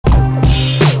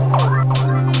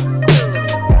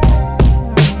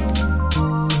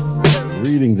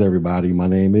Greetings, everybody. My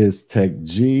name is Tech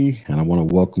G, and I want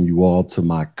to welcome you all to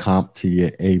my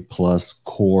CompTIA A Plus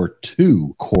Core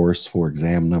 2 course for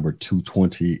exam number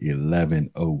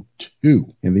 220-1102.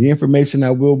 And the information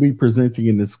I will be presenting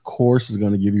in this course is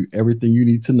going to give you everything you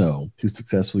need to know to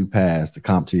successfully pass the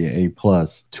CompTIA A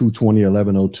Plus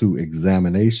 220-1102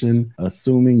 examination,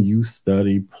 assuming you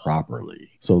study properly.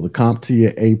 So the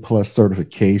CompTIA A Plus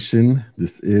certification,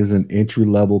 this is an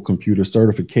entry-level computer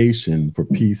certification for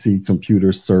PC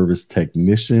computer service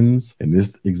technicians. And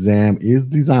this exam is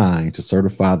designed to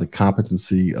certify the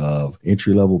competency of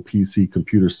entry-level PC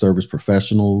computer service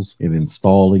professionals in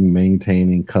installing,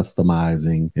 maintaining,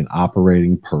 customizing, and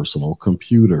operating personal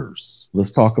computers.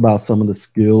 Let's talk about some of the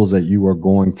skills that you are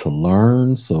going to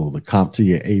learn. So the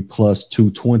CompTIA A Plus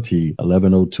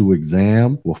 220-1102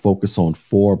 exam will focus on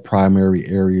 4 primary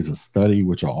areas of study,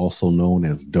 which are also known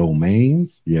as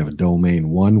domains. You have domain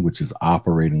 1, which is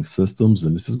operating systems,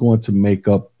 and this is going to make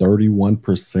up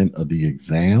 31% of the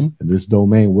exam. And this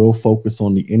domain will focus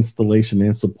on the installation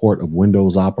and support of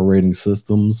Windows operating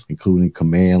systems, including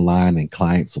command line and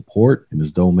client support. And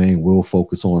this domain will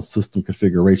focus on system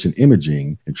configuration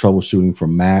imaging and troubleshooting for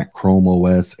Mac, Chrome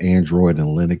OS, Android,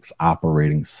 and Linux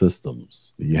operating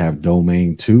systems. You have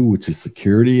domain 2, which is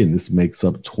security, and this makes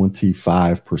up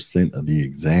 25% of the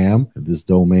exam. And this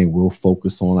domain will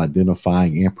focus on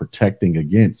identifying and protecting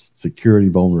against security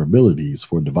vulnerabilities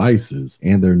for devices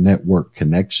and their network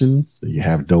connections. Then you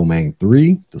have domain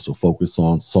 3. This will focus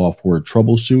on software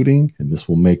troubleshooting, and this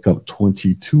will make up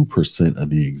 22% of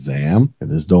the exam. And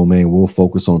this domain will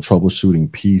focus on troubleshooting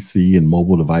PC and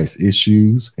mobile device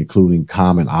issues, including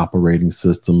common operating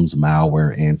systems,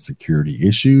 malware, and security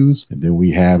issues. And then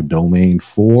we have domain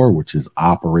 4, which is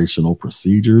operational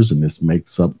procedures, and this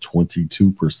makes up 22%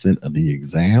 of the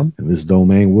exam. And this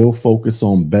domain will focus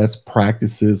on best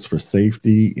practices for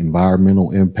safety,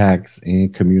 environmental impacts,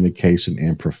 and communication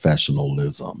and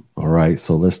professionalism. All right,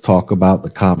 so let's talk about the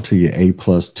CompTIA A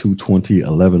Plus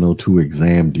 220-1102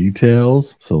 exam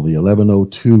details. So the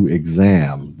 1102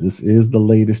 exam, this is the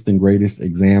latest and greatest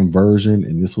exam version,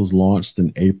 and this was launched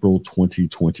in April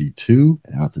 2022.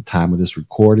 Now, at the time of this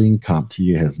recording,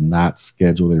 CompTIA has not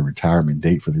scheduled a retirement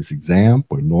date for this exam,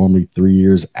 but normally 3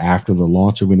 years after the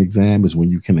launch of an exam is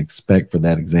when you can expect for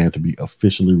that exam to be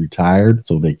officially retired,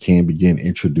 so they can begin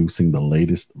introducing the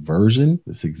latest version.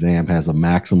 This exam has a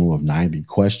maximum of 90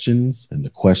 questions, and the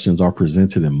questions are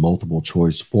presented in multiple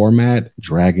choice format,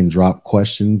 drag and drop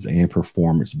questions, and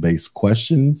performance-based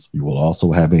questions. You will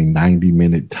also have a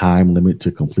 90-minute time limit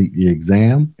to complete the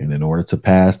exam, and in order to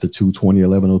pass the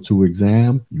 220-1102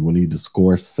 exam, you will need to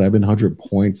score 700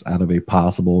 points out of a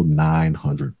possible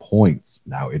 900 points.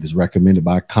 Now, it is recommended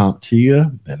by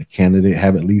CompTIA that a candidate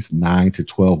have at least 9 to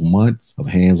 12 months of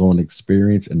hands-on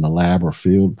experience in the lab or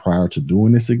field prior to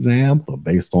doing this exam. But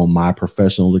based on my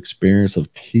professional experience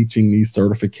of teaching these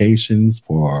certifications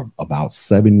for about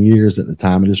 7 years at the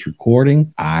time of this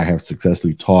recording, I have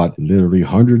successfully taught literally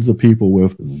hundreds of people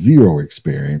with 0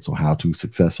 experience on how to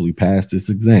successfully pass this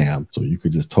exam. So you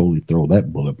could just totally throw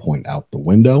that bullet point out the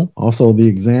window. Also, the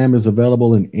exam is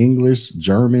available in English,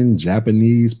 German,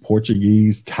 Japanese,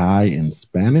 Portuguese, Thai, and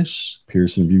Spanish.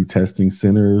 Pearson VUE Testing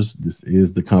Centers, this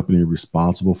is the company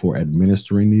responsible for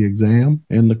administering the exam.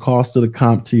 And the cost of the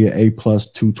CompTIA A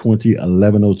Plus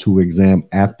 220-1102 exam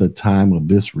at the time of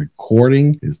this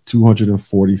recording is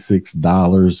 $246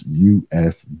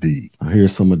 USD. Now,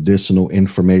 here's some additional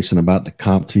information about the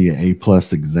CompTIA A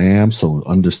Plus exam. So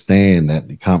understand that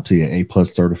the CompTIA A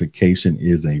Plus certification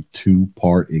is a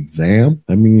 2-part exam.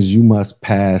 That means you must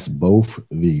pass both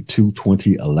the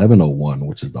 220-1101,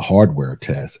 which is the hardware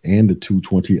test, and the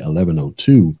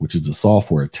 220-1102, which is the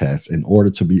software test, in order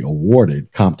to be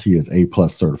awarded CompTIA's A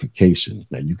Plus certification.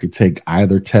 Now, you could take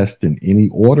either test in any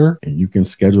order, and you can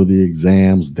schedule the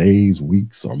exams days,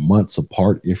 weeks, or months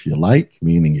apart if you like,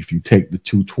 meaning if you take the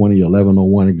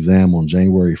 220-1101 exam on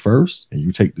January 1st, and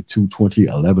you take the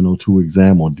 220-1102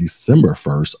 exam on December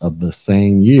 1st of the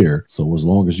same year, so as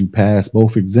long as you pass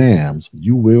both exams,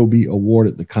 you will be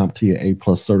awarded the CompTIA A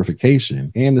Plus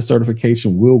certification, and the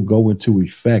certification will go into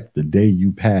effect the day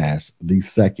you pass the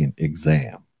second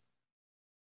exam.